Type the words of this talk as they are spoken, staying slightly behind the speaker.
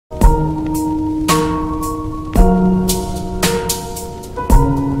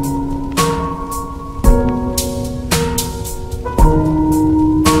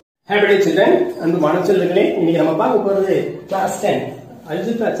children, and மாணவர்களே இன்னைக்கு நம்ம பார்க்க போறது class 10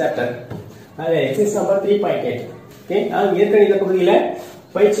 algebra chapter. அது exercise number 3.8. ஓகே, அது ஏற்கனவே இந்த பகுதியில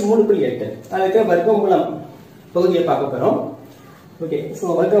பயிற்சி 3.8. அதுக்கு வர்க்கமூலம் பகுதியை பார்க்க போறோம். ஓகே, சோ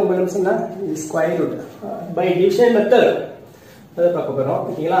வர்க்கமூலம் சொன்னா square root by division method அத பார்க்க போறோம்.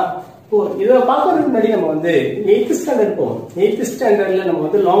 ஓகேங்களா? இப்போ இத பார்க்கிறதுக்கு முன்னாடி நம்ம வந்து 8th ஸ்டாண்டர்ட் போவோம். 8th ஸ்டாண்டர்ட்ல நம்ம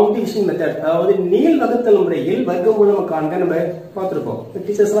வந்து லாங் டிவிஷன் மெத்தட் அதாவது நீள் வகுத்தல் முறையில் வர்க்கமூலம் காண்க நம்ம பார்த்திருப்போம்.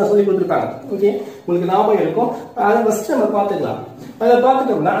 டீச்சர்ஸ் எல்லாம் சொல்லி கொடுத்திருப்பாங்க. ஓகே, உங்களுக்கு ஞாபகம் இருக்கும். அத ஃபர்ஸ்ட் நம்ம பார்த்துக்கலாம். அத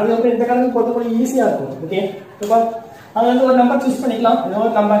பார்த்துட்டோம்னா அது அப்புறம் இந்த கணக்கு போடுறது ஈஸியா இருக்கும். ஓகே, இப்போ அது வந்து ஒரு நம்பர் சூஸ் பண்ணிக்கலாம். ஏதோ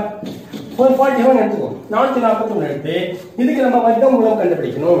ஒரு நம்பர் 441 எடுத்துக்கோ. 441 எடுத்து இதுக்கு நம்ம வர்க்கமூலம்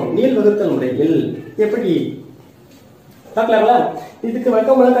கண்டுபிடிக்கணும் நீள் வகுத்தல் முறையில். எப்படி பார்க்கலாங்களா? இதுக்கு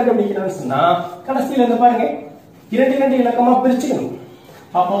வர்க்கமூலம் கண்டுபிடிக்கணும்னு சொன்னா கடைசியில வந்து பாருங்க இரண்டு இலக்கமா பிரிச்சுக்கணும்.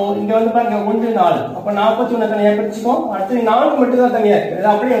 அப்போ இங்க வந்து பாருங்க 1 4 அப்ப 41 தனியா பிரிச்சுக்கோம். அடுத்து 4 மட்டும் தான் தனியா இருக்கு. அதை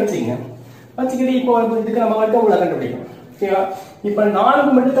அப்படியே வச்சுக்கங்க. வச்சுக்கிட்டு இப்போ இதுக்கு நம்ம வர்க்கமூலம் கண்டுபிடிக்கணும். ஓகேவா? இப்ப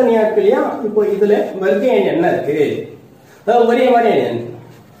 4 மட்டும் தனியா இருக்கு இல்லையா? இப்போ இதுல வர்க்க எண் என்ன இருக்கு? அதாவது ஒரே மாதிரி எண்.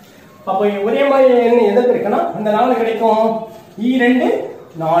 அப்போ ஒரே மாதிரி எண் எதற்கு இருக்குன்னா அந்த 4 கிடைக்கும். 2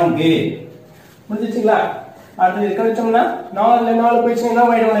 4 முடிஞ்சிச்சுங்களா? அடுத்து கழிச்சோம்னா 4 போயிடுச்சு என்ன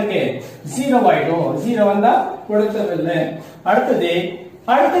ஆயிடும்? உனக்கு 0 ஆயிடும். 0 வந்தா கொடுத்ததில்லை. அடுத்து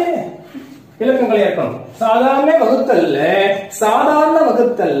இலக்கங்கள் இருக்கணும். சாதாரண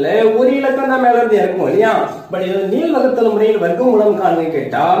வகுத்தல்ல ஒரு இலக்கம் தான் மேல இருந்து இறக்கும் இல்லையா? பட் இது நீள் வகுத்தல் முறையில் வர்க்கமூலம் காண்க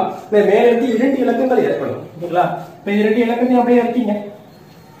கேட்டா மேல இருந்து 2 இலக்கங்கள் இறக்கணும். ஓகேங்களா? இப்ப 2 இலக்கத்தையும் அப்படியே இறக்கிங்க.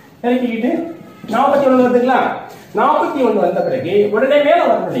 இறக்கிக்கிட்டு 41 வருதுங்களா? 41 வந்த பிறகு உடனே மேல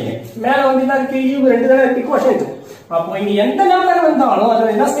வரணும். நீங்க மேல வந்து என்ன இருக்கு? 2 தானே இருக்கு கோஷன். அப்போ இங்க எந்த நம்பர் வந்தாலும் அதை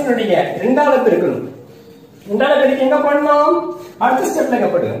என்ன செய்யணும்? நீங்க 2ஆல பெருக்கணும். 2ஆல பெருக்கி எங்க பண்ணணும்? அடுத்த ஸ்டெப்ல எங்க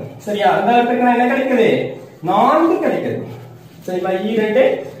போடுங்க. சரியா? 2ஆல பெருக்கினா என்ன கிடைக்குது? 4 கிடைக்குது. சரிங்களா? 2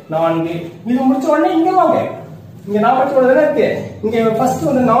 4 இது முடிச்ச உடனே இங்க வாங்க. இங்க 41 தானே இருக்கு. இங்க ஃபர்ஸ்ட்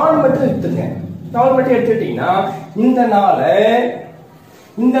வந்து 4 மட்டும் எடுத்துங்க. 4 மட்டும் எடுத்துட்டீங்கன்னா இந்த 4ஆல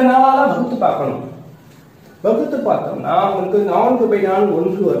வகுத்து பார்க்கணும். வகுத்து பார்த்தோம்னா உங்களுக்கு 4/4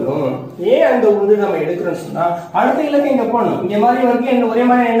 1 வரணும். ஏன் அந்த 1 நம்ம எடுக்கிறோம்னு சொன்னா அடுத்த இலக்கம் இங்க போடணும். இங்க மாதிரி வரைக்கும் என்ன ஒரே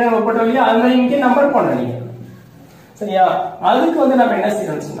மாதிரி என்ன போட்டோம் இல்லையா? அது மாதிரி இங்கே நம்பர் போடணும் நீங்க. சரியா? அதுக்கு வந்து நம்ம என்ன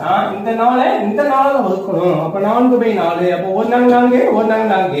செய்யணும்னு சொன்னா இந்த 4ஆல வகுக்கணும். அப்ப 4/4 அப்போ 1 4 1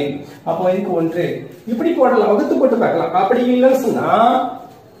 4 அப்போ இதுக்கு 1 இப்படி போடலாம். வகுத்து போட்டு பார்க்கலாம். அப்படி இல்லைன்னு சொன்னா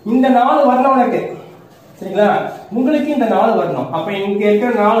இந்த 4 வரணும் உனக்கு. சரிங்களா? உங்களுக்கு இந்த 4 வரணும். அப்ப இங்க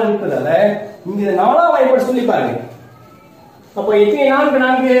இருக்கிற 4 இருக்கிறதால இங்க 4ஆ வாய்ப்பாடு சொல்லி பாருங்க. அப்ப எத்தனை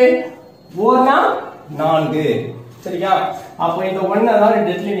 4 4 4. சரியா? அப்ப இந்த 1 அதாவது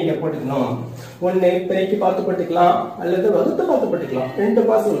டெட்ல நீங்க போட்டுக்கணும். 1 பெருக்கி பார்த்து போட்டுக்கலாம் அல்லது வகுத்து பார்த்து போட்டுக்கலாம். 2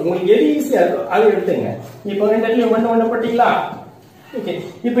 பாஸ் உங்களுக்கு எது ஈஸியா இருக்கோ அதை எடுத்துங்க. இப்போ 2 1 போட்டீங்களா? ஓகே,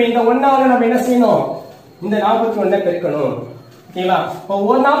 இப்போ இந்த 1ஆல நம்ம என்ன செய்யணும்? இந்த 41 பெருக்கணும். ஓகேங்களா? இப்போ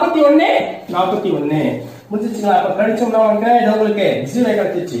 41 முடிஞ்சிச்சுங்களா? அப்ப கழிச்சோம்னா உங்களுக்கு 0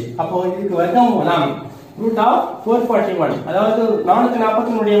 கிடைச்சிச்சு. அப்போ இதுக்கு வர்க்கமூலம் √441 அதாவது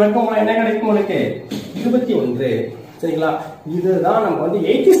 441 வர்க்கமூலம் என்ன கிடைக்கும்? உங்களுக்கு 21. சரிங்களா? இதுதான் நம்ம வந்து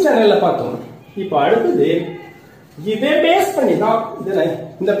 8th ஸ்டாண்டர்ட்ல பார்த்தோம். இப்போ அடுத்தது இதை பேஸ் பண்ணி தான்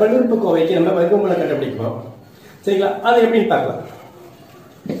இந்த பல்லுறுப்புக்கோவைக்கு நம்ம வர்க்கமூலம் கண்டுபிடிக்கிறோம். சரிங்களா? அது எப்படின்னு பார்க்கலாம்.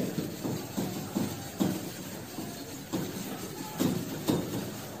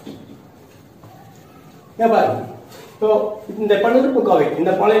 இப்போ இந்த பல்லுறுப்புக்கோவை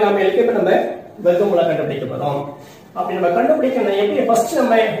இந்த பாலினாமியலுக்கு இப்ப நம்ம வர்க்கமூலம் கண்டுபிடிக்க போறோம். அப்படி நம்ம கண்டுபிடிக்கணும். எப்படி ஃபர்ஸ்ட்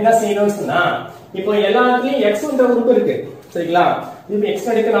நம்ம என்ன செய்யணும்னு சொன்னா இப்போ எல்லாத்துலயும் x என்ற உறுப்பு இருக்கு. சரிங்களா? இது x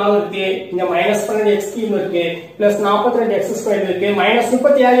அடுக்கு 4 இருக்கு. இங்க -12x³ இருக்கு. +42x² இருக்கு.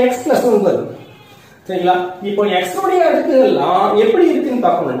 -36x + 9. சரிங்களா? இப்போ x உடைய அடுக்குகள்லாம் எப்படி இருக்குன்னு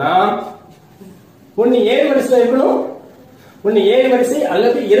பார்க்கணும்னா ஒன்னு ஏறு வரிசையில இருக்கணும், ஒன்னு ஏறு வரிசை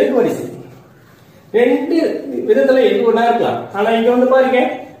அல்லது இறங்கு வரிசை. 2 விதத்துல எது ஒண்ணா இருக்கலாம். ஆனா இங்க வந்து பாருங்க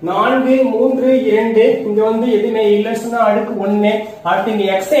 4 3 2 இங்க வந்து எதுவுமே இல்லைன்னு சொன்னா அடுக்கு 1. அடுத்து இங்க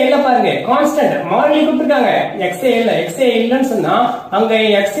x இல்ல பாருங்க கான்ஸ்டன்ட் மாறிலி கொடுத்துருக்காங்க. x இல்லைன்னு சொன்னா அங்க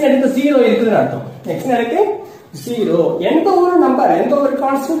x அடுக்கு 0 இருக்குதுன்னு அர்த்தம். x அடுக்கு 0 எந்த ஒரு நம்பர் எந்த ஒரு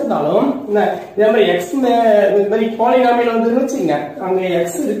கான்ஸ்டன்ட் இருந்தாலும் இந்த மாதிரி x மாதிரி பாலினாமியல் வந்து வச்சுங்க அங்க x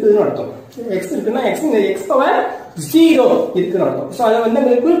இருக்குதுன்னு அர்த்தம். x இருக்குன்னா x பவர் 0 இருக்குன்னு அர்த்தம். சோ அத வந்து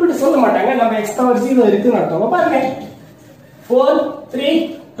உங்களுக்கு குறிப்பிட்டு சொல்ல மாட்டாங்க. நம்ம x பவர் 0 இருக்குன்னு அர்த்தம். பாருங்க 4 3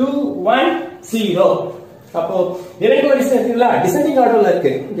 2 1 0. அப்போ இறங்கு வரிசை இருக்குங்களா? டிசெண்டிங் ஆர்டர்ல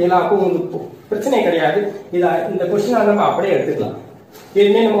இருக்கு. இதெல்லாம் அப்போ உங்களுக்கு பிரச்சனை கிடையாது. இந்த क्वेश्चन நம்ம அப்படியே எடுத்துக்கலாம்.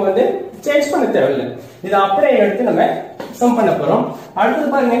 எதுவுமே நம்ம வந்து சேஞ்ச் பண்ண தேவையில்லை. இதை அப்படியே எடுத்து நம்ம சம் பண்ண போறோம். அடுத்து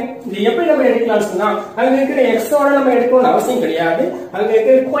பாருங்க இது எப்படி நம்ம எடுக்கலாம்னு சொன்னா அங்க இருக்கிற x ஓட நம்ம எடுக்கணும்னு அவசியம் கிடையாது. அங்க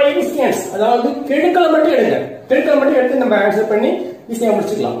இருக்கிற கோஎஃபிஷியன்ட்ஸ் அதாவது கெழுக்களை மட்டும் எடுங்க. கெழுக்களை மட்டும் எடுத்து நம்ம ஆன்சர் பண்ணி ஈஸியா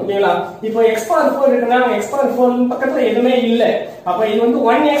முடிச்சுக்கலாம். ஓகேங்களா? இப்போ x பவர் 4 இருக்குன்னா x பவர் 4 பக்கத்துல எதுவுமே இல்ல. அப்ப இது வந்து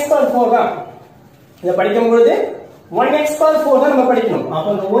 1x பவர் 4 தான். இத படிக்கும்போது 1x பவர் 4 தான் நம்ம படிக்கணும். அப்ப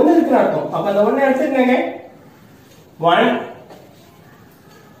அந்த 1 இருக்குன்னு அர்த்தம். அப்ப அந்த 1 எடுத்துக்கங்க 1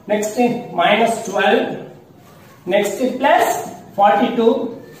 next minus 12 next plus 42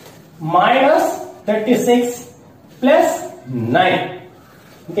 minus 36 plus 9.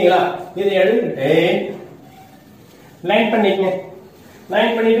 ஓகேங்களா? இதை எடுத்துட்டு லைன் பண்ணிக்கங்க.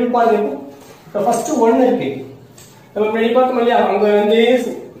 லைன் பண்ணிட்டு பாருங்க. இப்போ ஃபர்ஸ்ட் 1 இருக்கு. நம்ம முன்னாடி பார்த்தோம் இல்லையா? அங்க வந்து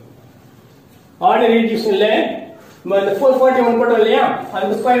ஆர்டினரி டிவிஷன்ல நம்ம அந்த 441 போட்டோம் இல்லையா?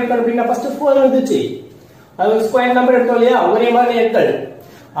 அதுக்கு ஸ்கொயர் ரூட் அப்படின்னா ஃபர்ஸ்ட் 4 வந்துச்சு. அது ஸ்கொயர் நம்பர் எடுத்தோம் இல்லையா? ஒரே மாதிரி எண்கள்.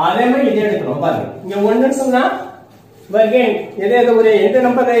 அதே மாதிரி இதை எடுக்கணும். பாருங்க இங்க 1 ன்னு சொன்னா again எது ஒரு எந்த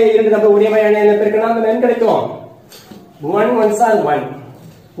நம்பர் இரண்டு நம்பர் ஒரே மாதிரியான எண் பெருக்கினா அந்த எண் கிடைக்கும். 1 1s are 1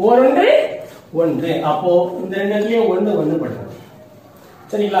 ஒரு ஒன்று. அப்போ இந்த ரெண்டு இடத்துலயும் 1 1 போடுறோம்.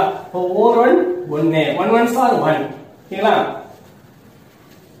 சரிங்களா? இப்போ 1 1 1 1s are 1. ஓகேங்களா?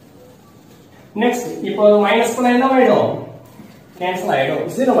 நெக்ஸ்ட் இப்போ மைனஸ் பண்ணா என்ன ஆயிடும்? கேன்சல் ஆயிடும்.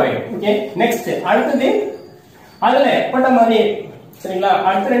 0 ஆயிடும். ஓகே நெக்ஸ்ட் அடுத்து அதுல போட்ட மாதிரி சரிங்களா?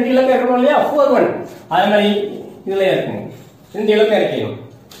 அடுத்து ரெண்டு இலக்கம் இருக்கணும் இல்லையா? 41 அதே மாதிரி இதுல இருக்கணும். ரெண்டு இலக்கம் இறக்கணும்.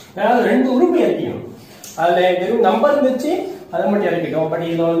 அதாவது ரெண்டு உறுப்பு இறக்கணும். அதுல வெறும் நம்பர் இருந்துச்சு அதை மட்டும் இறக்கிட்டோம். பட்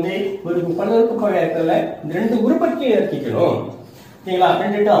இதுல வந்து ஒரு பல்லுறுப்புக்கோவை இருக்கல இந்த ரெண்டு உறுப்புக்கு இறக்கிக்கணும். ஓகேங்களா?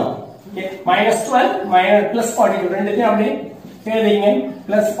 ரெண்டு டேர்ம் ஓகே -12 பிளஸ் 42 ரெண்டுத்தையும் அப்படியே எழுதிங்க.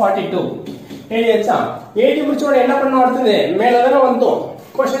 +42 எழுதியாச்சா? எழுதி முடிச்ச உடனே என்ன பண்ணணும்? அடுத்தது மேல தானே வந்தோம்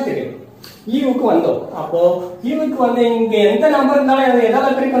கொஸ்டினுக்கு ஈவுக்கு வந்தோம். அப்போ ஈவுக்கு வந்து இங்க எந்த நம்பர் இருந்தாலும் அதை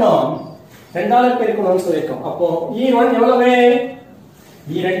எதால பெருக்கணும்? 2ஆல பெருக்கணும்னு சொல்லிருக்கோம். அப்போ E1 எவ்வளவு?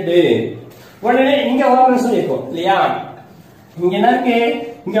 E2 உடனே இங்க வரணும்னு சொல்லிருக்கோம் இல்லையா? இங்க என்ன இருக்கு?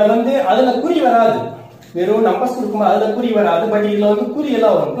 இங்க வந்து அதுல குறி வராது. வெறும் நம்பர்ஸ் இருக்கும்போது அதுல குறி வராது. பட் இதுல வந்து குறி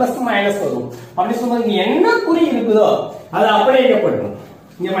எல்லாம் வரும். பிளஸ் மைனஸ் வரும். அப்படி சொல்லும்போது இங்க என்ன குறி இருக்குதோ அது அப்படியே இங்க போடணும்.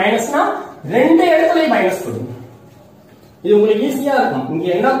 இங்க மைனஸ்னா ரெண்டு இடத்துலயும் மைனஸ் போடணும். இது உங்களுக்கு ஈஸியா இருக்கும். இங்க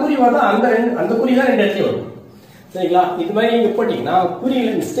என்ன குறி வருதோ அந்த குறி தான் ரெண்டு இடத்துலயும் வரும். சரிங்களா? இது மாதிரி நீங்க போட்டீங்கன்னா குறியில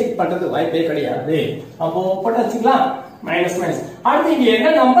மிஸ்டேக் பண்றது வாய்ப்பே கிடையாது. அப்போ போட்டாச்சுங்களா? Minus minus. அடுத்து இங்க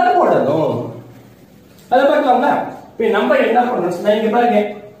என்ன நம்பர் போடணும் அதை பார்க்கலாம்ல? இப்ப நம்பர் என்ன போடணும் சொன்னா இங்க பாருங்க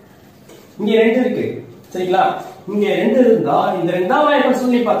இங்க 2 இருக்கு. சரிங்களா? இங்க 2 இருந்தா இந்த ரெண்டாம் வாய்ப்பு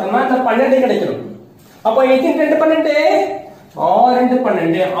சொல்லி பார்த்தோம்னா இந்த 12 கிடைக்கும். அப்போ எத்தனை 2 12 6 2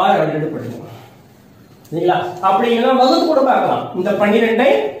 12 6 2 12. சரிங்களா? அப்படி எல்லாம் வகுத்து கூட பார்க்கலாம். இந்த 12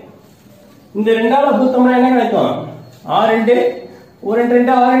 இந்த ரெண்டால வகுத்தோம்னா என்ன கிடைக்கும்? 6 2 1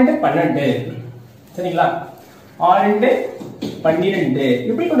 2 6 2 12. சரிங்களா? 6 2 12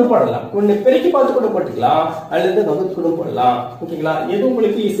 இப்படி கொண்டு போடலாம். ஒன்னு பெருக்கி பார்த்து கூட போட்டுக்கலாம் அல்லது வகுத்து கூட போடலாம். ஓகேங்களா? எது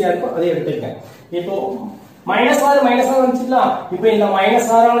உங்களுக்கு ஈஸியா இருக்கும் அதை எடுத்துக்கங்க. இப்போ -6 வந்துச்சுங்களா? இப்போ இந்த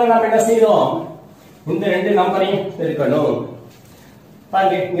 -6ஆல நாம என்ன செய்றோம்? இந்த ரெண்டு நம்பரையும் பெருக்கணும்.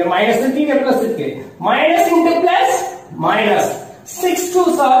 பாருங்க இங்க மைனஸ் இருக்கு இங்க பிளஸ் இருக்கு. Minus into plus minus 6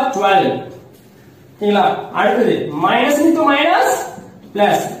 2s are 12. சரிங்களா? அடுத்து minus into minus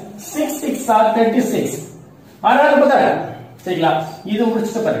plus 6 6 are 36. ஆறாவது பதில். சரிங்களா? இது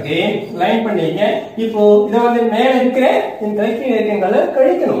முடிச்சிட்ட பிறகு லைன் பண்ணீங்க. இப்போ இத வந்து மேல இருக்கிற இந்த கழிக்கிற இருக்கங்களை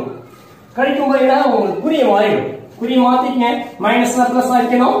கழிக்கணும். கழிக்கும் போது என்ன உங்களுக்கு குறிய மாறிடும். குறிய மாத்திக்கங்க. மைனஸ்னா பிளஸ்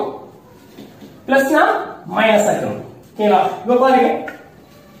ஆக்கணும். பிளஸ்னா மைனஸ் ஆக்கணும். ஓகேங்களா? இப்போ பாருங்க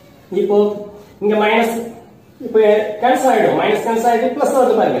இப்போ இங்க மைனஸ் இப்போ கேன்சல் ஆயிடும். மைனஸ் கேன்சல் ஆயிடு பிளஸ்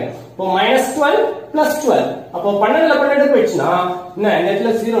வருது பாருங்க. இப்போ -12 +12 அப்போ 12ல 12 போயிடுச்சுனா என்ன இந்த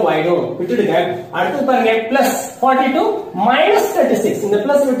இடத்துல 0 ஆயிடும். விட்டுடுங்க. அடுத்து பாருங்க +42 -36 இந்த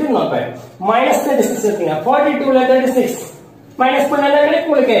பிளஸ் விட்டுறணும். அப்ப -36 இருக்குங்க. 42ல 36 மைனஸ் பண்ணா என்ன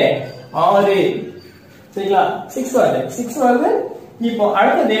கிடைக்கும் உங்களுக்கு? 6. சரிங்களா? 6 வருது. 6 வருது. இப்போ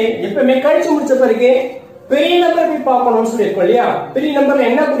அடுத்து எப்பவுமே கழிச்சு முடிச்ச பிறகு பெரிய நம்பர் போய் பார்க்கணும்னு சொல்லிருக்கோம் இல்லையா? பெரிய நம்பர்ல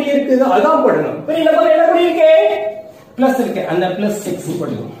என்ன குறி இருக்குதோ அதான் போடணும். பெரிய நம்பர்ல என்ன குறி இருக்கு? பிளஸ் இருக்கு. அந்த +6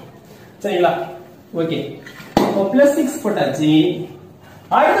 போடணும். சரிங்களா? ஓகே. இப்போ +6 போட்டாச்சு.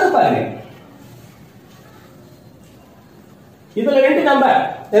 அடுத்து பாருங்க இதுல ரெண்டு நம்பர்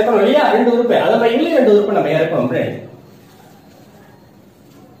இருக்கணும் இல்லையா? ரெண்டு உறுப்பு. அத மாதிரி இல்ல ரெண்டு உறுப்பு நம்ம இறப்போம்.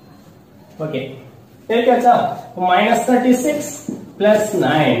 ஓகே தெரியாச்சா? -36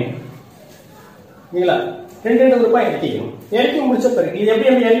 +9 இல்ல ரெண்டு ரூபாய் எடுத்துக்கணும். இறக்கி முடிச்ச பிறகு இது எப்படி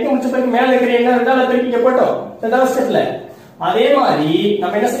நம்ம இறக்கி முடிச்ச பிறகு மேல இருக்கிற என்ன ரெண்டாவது பெருக்கிக்க போட்டோம் ரெண்டாவது ஸ்டெப்ல. அதே மாதிரி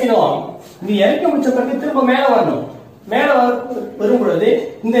நம்ம என்ன செய்யணும்? இது இறக்கி முடிச்ச பிறகு திரும்ப மேல வரணும். மேல வரும் பொழுது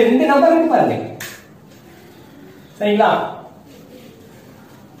இந்த ரெண்டு நம்பர் பாருங்க. சரிங்களா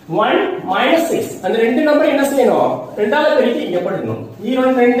 1 minus 6 அந்த ரெண்டு நம்பர் என்ன செய்யணும் ரெண்டால பெருக்கி இங்க போடணும் 2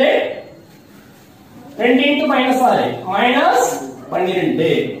 2 2 into minus 6 minus 12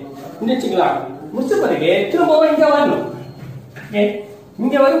 நிச்சயங்களா முடிச்ச பிறகு திரும்பவும் இங்க வரணும் ஓகே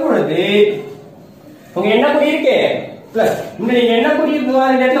இங்க வரும் பொழுது உங்க என்ன குறி இருக்கு பிளஸ் நீங்க என்ன குறி இந்த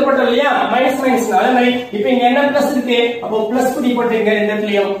இடத்துல போட்டோம் இல்லையா மைனஸ் மைனஸ் அதே மாதிரி இப்போ இங்க என்ன பிளஸ் இருக்கு அப்போ பிளஸ் குறி போட்டுங்க இந்த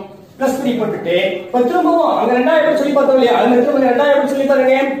இடத்துலயும் பிளஸ் குறி போட்டுட்டு இப்ப திரும்பவும் அங்க ரெண்டாவது எப்படி சொல்லி பார்த்தோம் இல்லையா அது திரும்ப ரெண்டாவது எப்படி சொல்லி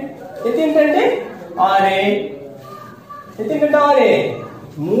பாருங்க எத்தனை ரெண்டு 6 எத்தனை ரெண்டு 6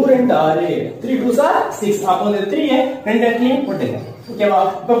 3 2 6 3 2 6 அப்போ இந்த 3 ரெண்டு இடத்துலயும் போட்டுங்க ஓகேவா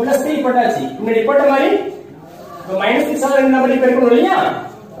இப்போ பிளஸ் 3 போட்டாச்சு முன்னாடி போட்ட மாதிரி இப்போ மைனஸ் 6 ஆல ரெண்டு நம்பர் பெருக்கணும் இல்லையா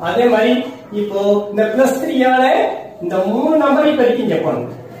அதே மாதிரி இப்போ இந்த பிளஸ் 3 ஆல இந்த மூணு நம்பரை பெருக்கிங்க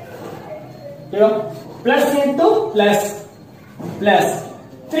போடணும் ஓகேவா plus into plus plus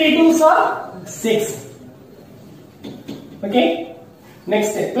 3 2s are 6 okay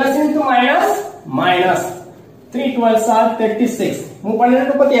next plus into minus minus 3 12s are 36 move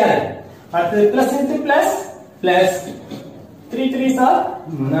பண்ணிட்டு 36 அடுத்து plus into plus plus 3 3s are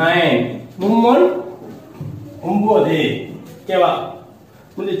 9 மூணு 9 ஓகேவா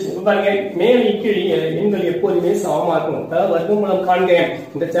முடிச்சு பாருங்க மேல் கீழ் எண்கள் எப்போதுமே சமமா இருக்கும் அதாவது வர்க்கமூலம் காண்க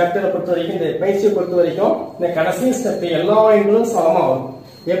இந்த சாப்டரை பொறுத்த வரைக்கும் இந்த பயிற்சியை பொறுத்த வரைக்கும் இந்த கடைசி ஸ்டெப் எல்லா எண்களும் சமமா வரும்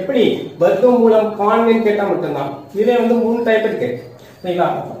எப்படி வர்க்கமூலம் காண்கன்னு கேட்டா மட்டும்தான் இதுல வந்து 3 டைப் இருக்கு சரிங்களா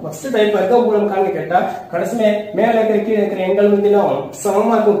ஃபர்ஸ்ட் டைப் வர்க்கமூலம் காண்க கேட்டா கடைசியில மேல இருக்கிற கீழே இருக்கிற எண்கள் வந்து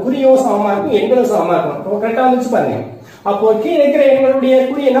சமமா இருக்கும் குறியும் சமமா இருக்கும் எண்களும் சமமா இருக்கும் கரெக்டா வந்துச்சு பாருங்க அப்போ கீழே இருக்கிற எண்களுடைய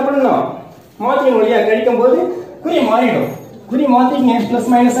குறி என்ன பண்ணணும் மாத்தியம் வழியா கழிக்கும் போது குறி மாறிடும் குறி மாத்திங்க பிளஸ்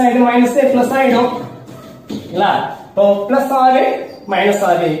மைனஸ் ஆயிடும் மைனஸ் பிளஸ் ஆயிடும் இல்ல இப்போ பிளஸ் 6 மைனஸ்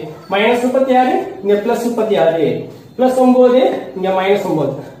 6 மைனஸ் 36 இங்க பிளஸ் 36 பிளஸ் 9 இங்க மைனஸ் 9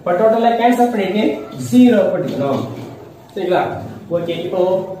 இப்போ டோட்டலா கேன்சல் பண்ணிட்டு 0 போட்டுக்கணும் சரிங்களா ஓகே இப்போ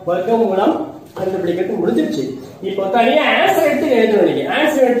வர்க்கமூலம் கண்டுபிடிக்கிறது முடிஞ்சிருச்சு இப்போ தனியா ஆன்சர் எடுத்து எழுதணும் நீங்க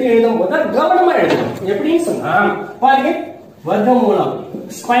ஆன்சர் எடுத்து எழுதும் போது கவனமா எழுதணும் எப்படின்னு சொன்னா பாருங்க வர்க்கமூலம்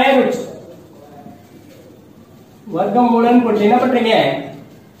ஸ்கொயர் ரூட் வர்க்கமூலம் போட்டு என்ன பண்றீங்க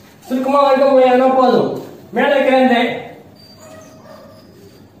சுருக்கமா வர்க்கமூலம் எழுதினா போதும் மேல இருக்கிற இந்த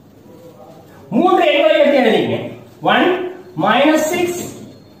மூன்று எண்களை எடுத்து எழுதிங்க 1 minus 6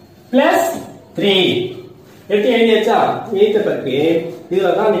 plus 3 எடுத்து எழுதியாச்சா எழுத பிறகு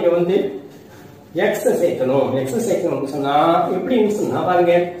இதுல தான் நீங்க வந்து x சேர்க்கணும் சொன்னா எப்படின்னு சொன்னா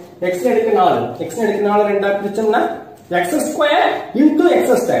பாருங்க x எடுக்க 4 x எடுக்க 4 ரெண்டா பிரிச்சோம்னா x square into x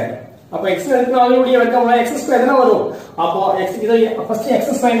square அப்ப x எடுக்க 4 உடைய வர்க்கமூலம் x square தான் வரும் அப்போ x இத ஃபர்ஸ்ட் x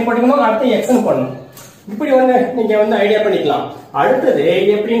square போட்டுக்கணும் அடுத்து x ன்னு போடணும் இப்படி வந்து நீங்க வந்து ஐடியா பண்ணிக்கலாம் அடுத்து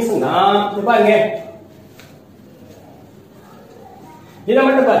எப்படின்னு சொன்னா பாருங்க இத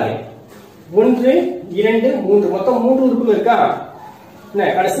மட்டும் பாருங்க 1 2 3 மொத்தம் 3 உறுப்புகள் இருக்கா என்ன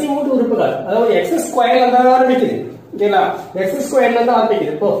கடைசி 3 உறுப்புகள் அதாவது x ஸ்கொயர்ல இருந்து ஆரம்பிக்குது ஓகேங்களா x ஸ்கொயர்ல இருந்து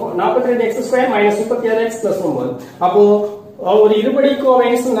ஆரம்பிக்குது இப்போ 42x ஸ்கொயர் - 36x + 9 அப்போ ஒரு இருபடி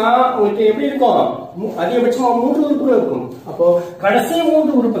கோவைன்னா உங்களுக்கு எப்படி இருக்கும் அதிகபட்சமா 3 உறுப்புகள் இருக்கும் அப்போ கடைசி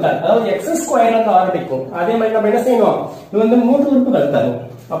 3 உறுப்புகள் அதாவது x ஸ்கொயர்ல இருந்து ஆரம்பிக்கும் அதே மாதிரி நம்ம என்ன செய்யணும் இது வந்து 3 உறுப்புகள் தரும்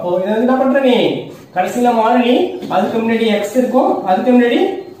அப்போ இத என்ன பண்றீங்க கடைசில மாறி அதுக்கு முன்னாடி x இருக்கும் அதுக்கு முன்னாடி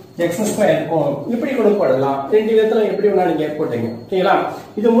x ஸ்கொயர் இருக்கும் இப்படி கூட போடலாம் ரெண்டு விதத்துல எப்படி வேணா நீங்க போடுங்க ஓகேங்களா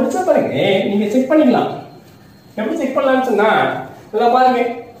இது முடிச்ச பிறகு நீங்க செக் பண்ணிக்கலாம் எப்படி செக் பண்ணலாம்னு சொன்னா இத பாருங்க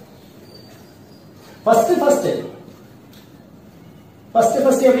ஃபர்ஸ்ட்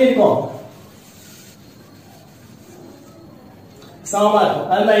எப்படி இருக்கும் சமமா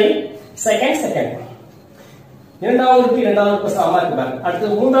இருக்கும் அது மாதிரி செகண்ட் இரண்டாவது உறுப்பு சமமா இருக்கு பாருங்க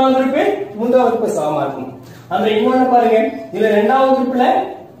அடுத்து மூன்றாவது உறுப்பு சமமா இருக்கும் அந்த இன்னொன்னு பாருங்க இதுல இரண்டாவது உறுப்புல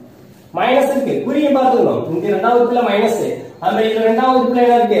மைனஸ் இருக்கு குறிய பார்த்துக்கணும் இங்க இரண்டாவது உறுப்புல மைனஸ் அந்த இதுல இரண்டாவது உறுப்புல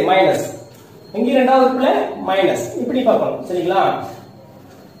என்ன இருக்கு மைனஸ் இங்க இரண்டாவது உறுப்புல மைனஸ் இப்படி பார்க்கணும் சரிங்களா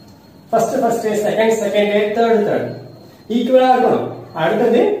ஃபர்ஸ்ட் செகண்ட் தேர்ட் ஈக்குவலா இருக்கணும்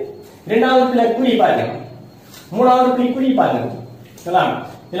அடுத்து இரண்டாவது உறுப்புல குறி பாருங்க மூணாவது உறுப்புல குறி பாருங்க சரிங்களா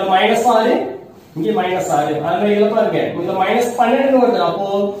இதுல -6 இங்க -6 அதனால இதுல பாருங்க இந்த -12 வருது அப்போ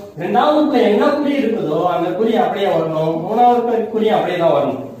இரண்டாவது உறுப்புல என்ன குறி இருக்குதோ அந்த குறி அப்படியே வரணும் மூணாவது உறுப்புல குறி அப்படியே தான்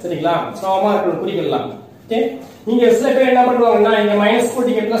வரணும் சரிங்களா சமமா இருக்கணும் குறிக்கலாம் ஓகே நீங்க சில பேர் என்ன பண்ணுவாங்கன்னா இங்க மைனஸ்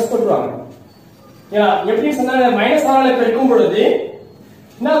போட்டு இங்க பிளஸ் போட்டுருவாங்க ஏன்னா எப்படி சொன்னா -6 பெருக்கும் பொழுது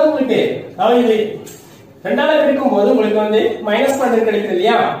என்ன உங்களுக்கு அதாவது ரெண்டால பெருக்கும் போது உங்களுக்கு வந்து -12 கிடைக்குது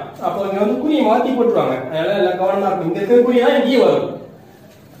இல்லையா அப்போ இங்க வந்து குறியை மாத்தி போட்டுருவாங்க அதனால எல்லாம் கவனமா இருக்கும் இங்க இருக்கிற குறி தான் இங்கே வரும்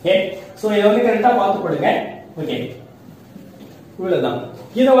ஓகே சோ இத வந்து கரெக்ட்டா பார்த்து போடுங்க ஓகே இவ்வளவுதான்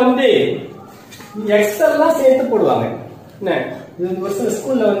இத வந்து x எல்லாம் சேர்த்து போடுவாங்க என்ன இது ஒரு சில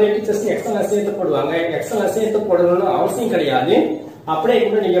ஸ்கூல்ல வந்து டீச்சர்ஸ் எக்ஸ்ட்ரா சேர்த்து போடுவாங்க. எக்ஸ்ட்ரா சேர்த்து போடணும்னு அவசியம் கிடையாது. அப்படியே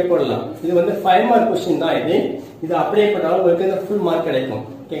கூட நீங்க போடலாம். இது வந்து 5 மார்க் கொஸ்டின் தான் இது. இது அப்படியே போட்டாலும் உங்களுக்கு ஃபுல் மார்க் கிடைக்கும்.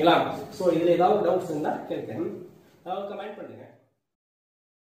 ஓகேங்களா? சோ இதுல ஏதாவது டவுட்ஸ் இருந்தா கேளுங்க. கமெண்ட் பண்ணுங்க.